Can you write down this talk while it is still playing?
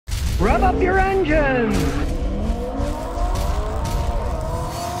Rev up your engines!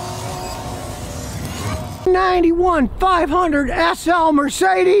 '91 500 SL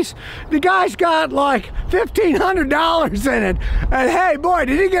Mercedes. The guy's got like $1,500 in it. And hey, boy,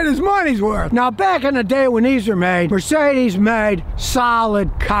 did he get his money's worth. Now, back in the day when these were made, Mercedes made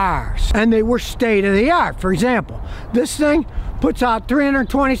solid cars. And they were state of the art. For example, this thing puts out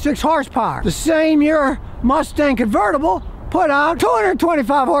 326 horsepower. The same year Mustang convertible put out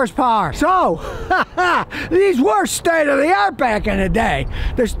 225 horsepower. So, these were state-of-the-art back in the day.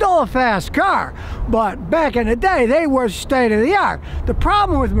 They're still a fast car, but back in the day, they were state-of-the-art. The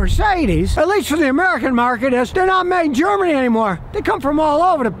problem with Mercedes, at least for the American market, is they're not made in Germany anymore. They come from all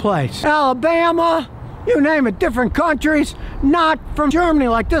over the place. Alabama, you name it, different countries, not from Germany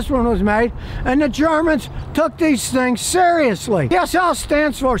like this one was made. And the Germans took these things seriously. The SL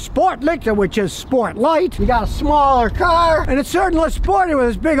stands for Sportlicher, which is sport light. You got a smaller car, and it's certainly less sporty with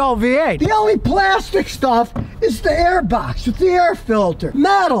this big old V8. The only plastic stuff is the air box with the air filter.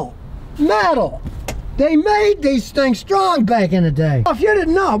 Metal. They made these things strong back in the day. If you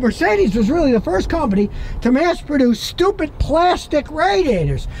didn't know, Mercedes was really the first company to mass produce stupid plastic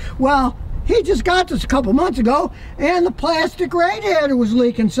radiators. Well, he just got this a couple months ago, and the plastic radiator was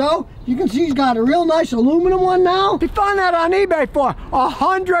leaking, so you can see he's got a real nice aluminum one now. He found that on eBay for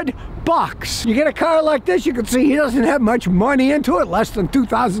 $100. You get a car like this, you can see he doesn't have much money into it, less than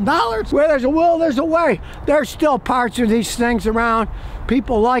 $2,000. Where there's a will, there's a way. There's still parts of these things around.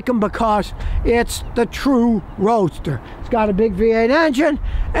 People like them because it's the true roadster. It's got a big V8 engine,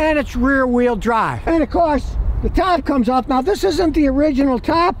 and it's rear-wheel drive. And of course, the top comes off. Now, this isn't the original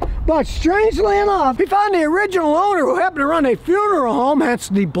top, but strangely enough, he found the original owner who happened to run a funeral home, hence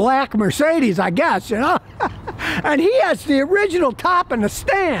the black Mercedes, I guess, you know? And he has the original top in the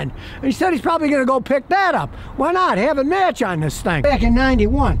stand. And he said he's probably going to go pick that up. Why not? Have a match on this thing. Back in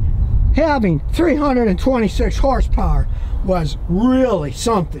 '91, having 326 horsepower was really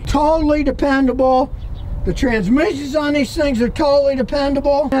something. Totally dependable. The transmissions on these things are totally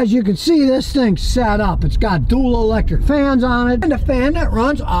dependable. As you can see, this thing's set up. It's got dual electric fans on it, and a fan that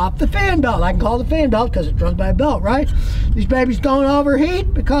runs off the fan belt. I can call it the fan belt because it runs by a belt, right? These babies don't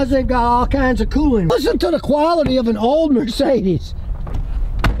overheat because they've got all kinds of cooling. Listen to the quality of an old Mercedes.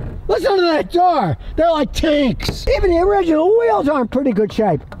 Listen to that door. They're like tanks. Even the original wheels are in pretty good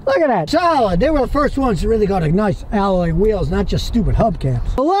shape. Look at that. Solid. They were the first ones to really got a nice alloy wheels, not just stupid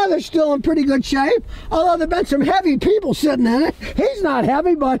hubcaps. The leather's still in pretty good shape, although there've been some heavy people sitting in it. He's not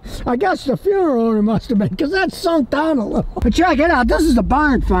heavy, but I guess the funeral owner must have been, because that's sunk down a little. But check it out. This is a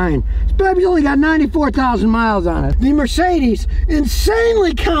barn find. This baby's only got 94,000 miles on it. The Mercedes,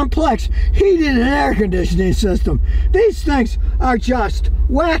 insanely complex heating and air conditioning system. These things are just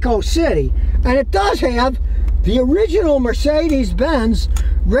wacko city. And it does have the original Mercedes-Benz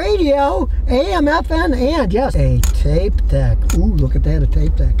radio, AM, FM, and yes, a tape deck. Ooh, look at that, a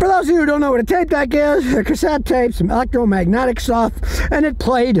tape deck. For those of you who don't know what a tape deck is, a cassette tape, some electromagnetic stuff, and it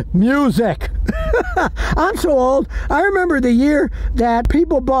played music. I'm so old, I remember the year that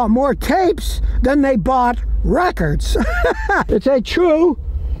people bought more tapes than they bought records. It's a true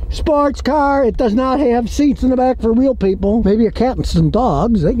sports car. It does not have seats in the back for real people. Maybe a cat and some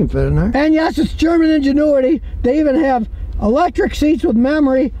dogs, they can fit in there. And yes, it's German ingenuity. They even have electric seats with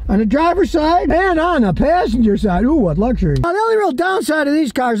memory on the driver's side and on the passenger side. Ooh, what luxury. Now, the only real downside of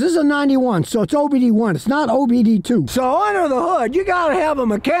these cars, this is a 91, so it's OBD1. It's not OBD2. So under the hood, you gotta have a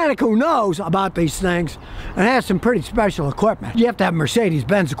mechanic who knows about these things and has some pretty special equipment. You have to have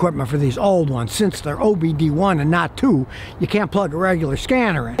Mercedes-Benz equipment for these old ones. Since they're OBD1 and not 2, you can't plug a regular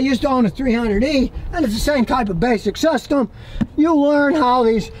scanner in. I used to own a 300E, and it's the same type of basic system. You learn how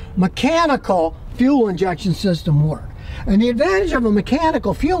these mechanical fuel injection systems work. And the advantage of a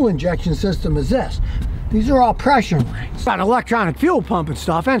mechanical fuel injection system is this. These are all pressure rings. Got an electronic fuel pump and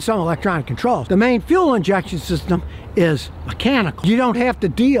stuff, and some electronic controls. The main fuel injection system is mechanical. You don't have to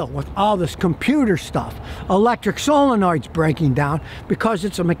deal with all this computer stuff, electric solenoids breaking down, because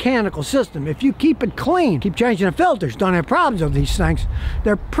it's a mechanical system. If you keep it clean, keep changing the filters, don't have problems with these things,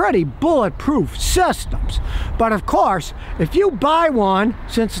 they're pretty bulletproof systems. But of course, if you buy one,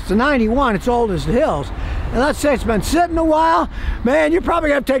 since it's a 91, it's old as the hills, and let's say it's been sitting a while, man, you're probably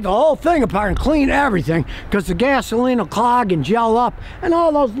going to take the whole thing apart and clean everything, because the gasoline will clog and gel up, and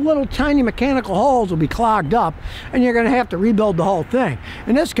all those little tiny mechanical holes will be clogged up, and you're going to have to rebuild the whole thing.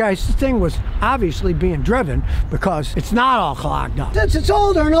 In this case, the thing was obviously being driven because it's not all clogged up. Since it's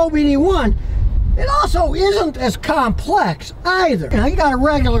older than OBD1, it also isn't as complex either. Now, you got a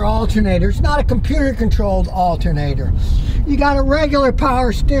regular alternator. It's not a computer-controlled alternator. You got a regular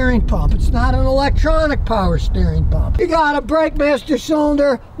power steering pump. It's not an electronic power steering pump. You got a brake master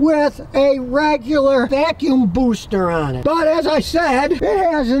cylinder with a regular vacuum booster on it. But as I said, it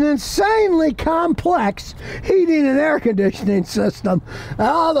has an insanely complex heating and air conditioning system.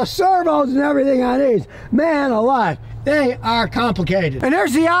 All the servos and everything on these, man alive, they are complicated. And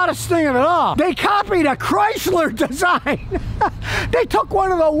there's the oddest thing of it all. They copied a Chrysler design. They took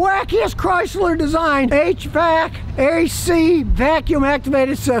one of the wackiest Chrysler design HVAC, AC, vacuum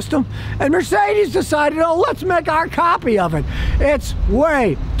activated system, and Mercedes decided, oh, let's make our copy of it. It's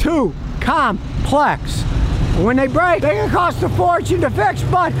way too complex. When they break, they can cost a fortune to fix,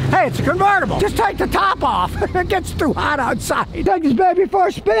 but hey, it's a convertible. Just take the top off. It gets too hot outside. Take this baby for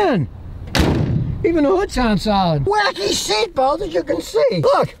a spin. Even the hood sounds solid. Wacky seatbelt, as you can see.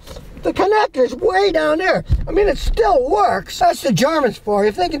 Look, the connector's way down there. I mean, it still works. That's the Germans for you.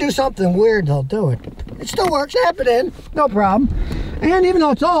 If they can do something weird, they'll do it. It still works. Snap it in, no problem. And even though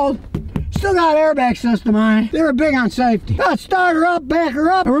it's old, still got an airbag system on it. They were big on safety. Now start her up, back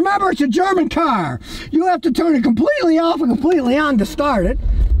her up. And remember, it's a German car. You have to turn it completely off and completely on to start it,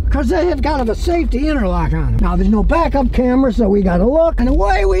 because they have kind of a safety interlock on it. Now, there's no backup camera, so we gotta look, and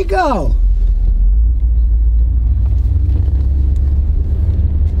away we go.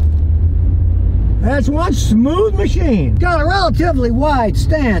 That's one smooth machine. Got a relatively wide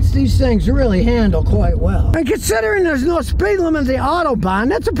stance. These things really handle quite well. And considering there's no speed limit in the Autobahn,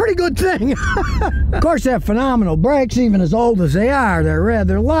 that's a pretty good thing. Of course, they have phenomenal brakes, even as old as they are. They're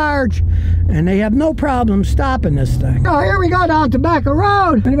rather large, and they have no problem stopping this thing. Oh, here we go down Tobacco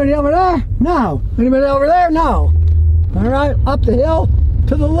Road. Anybody over there? No. Anybody over there? No. All right, up the hill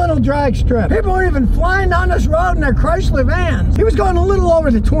to the little drag strip. People were even flying down this road in their Chrysler vans. He was going a little over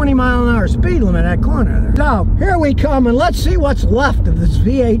the 20-mile-an-hour speed limit at that corner there. So here we come, and let's see what's left of this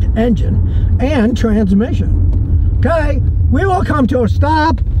V8 engine and transmission. Okay, we will come to a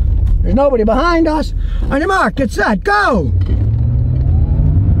stop. There's nobody behind us. On your mark, get set, go!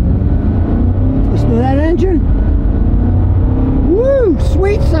 Listen to that engine. Woo,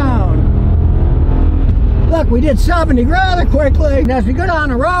 sweet sound. Look, we did 70 rather quickly, and as we go down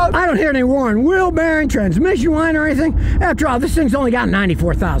the road, I don't hear any roaring wheel bearing, transmission whine or anything. After all, this thing's only got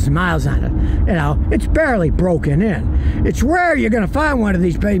 94,000 miles on it. You know, it's barely broken in. It's rare you're gonna find one of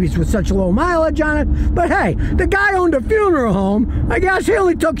these babies with such low mileage on it, but hey, the guy owned a funeral home. I guess he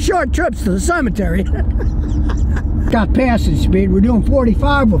only took short trips to the cemetery. Got passage speed, we're doing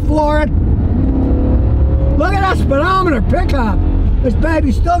 45 before it. Look at that speedometer pickup. This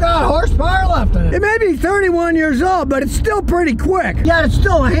baby still got horsepower left in it. It may be 31 years old, but it's still pretty quick. Yeah, it's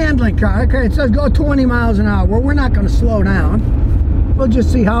still a handling car. Okay, it says go 20 miles an hour. Well, we're not going to slow down. We'll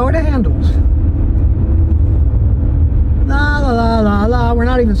just see how it handles. La la la la la. We're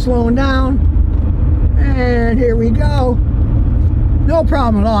not even slowing down. And here we go. No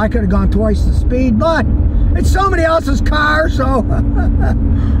problem at all. I could have gone twice the speed, but it's somebody else's car, so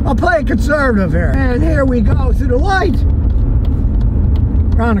I'll play conservative here. And here we go through the light.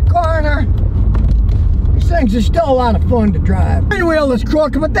 Around the corner. These things are still a lot of fun to drive. The wheel is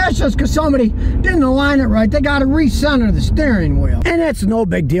crooked, but that's just because somebody didn't align it right. They got to recenter the steering wheel. And it's no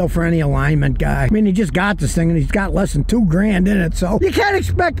big deal for any alignment guy. I mean, he just got this thing and he's got less than $2 grand in it, so you can't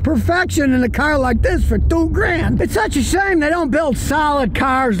expect perfection in a car like this for $2 grand. It's such a shame they don't build solid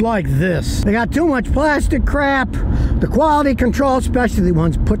cars like this. They got too much plastic crap. The quality control, especially the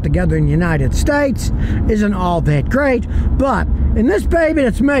ones put together in the United States, isn't all that great, but in this baby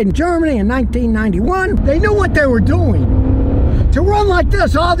that's made in Germany in 1991, they knew what they were doing. To run like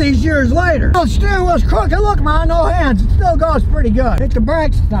this all these years later. The steering wheel's crooked. Look, man, no hands. It still goes pretty good. Hit the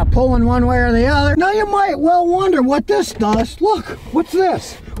brakes, it's not pulling one way or the other. Now you might well wonder what this does. Look, what's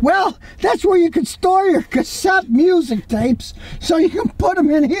this? Well, that's where you can store your cassette music tapes so you can put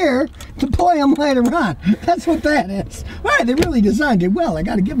them in here to play them later on. That's what that is. All right, they really designed it well. I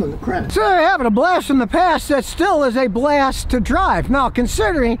got to give them the credit. So they're having a blast from the past that still is a blast to drive. Now,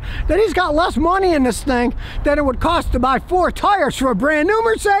 considering that he's got less money in this thing than it would cost to buy 4 tires for a brand new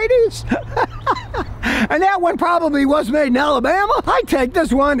Mercedes, and that one probably was made in Alabama, I'd take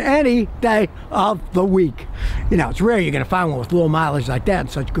this one any day of the week. You know, it's rare you're going to find one with low mileage like that in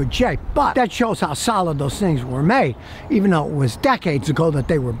such good shape, but that shows how solid those things were made, even though it was decades ago that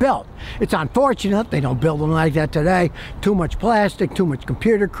they were built. It's unfortunate they don't build them like that today. Too much plastic, too much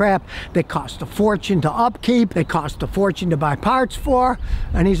computer crap. They cost a fortune to upkeep. They cost a fortune to buy parts for,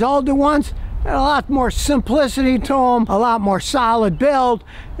 and these older ones, a lot more simplicity to them, a lot more solid build.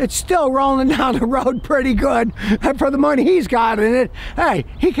 It's still rolling down the road pretty good, and for the money he's got in it, hey,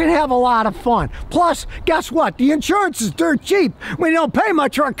 he can have a lot of fun. Plus, guess what? The insurance is dirt cheap when you don't pay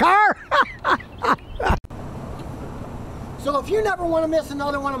much for a car. So if you never want to miss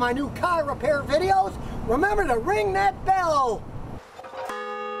another one of my new car repair videos, remember to ring that bell.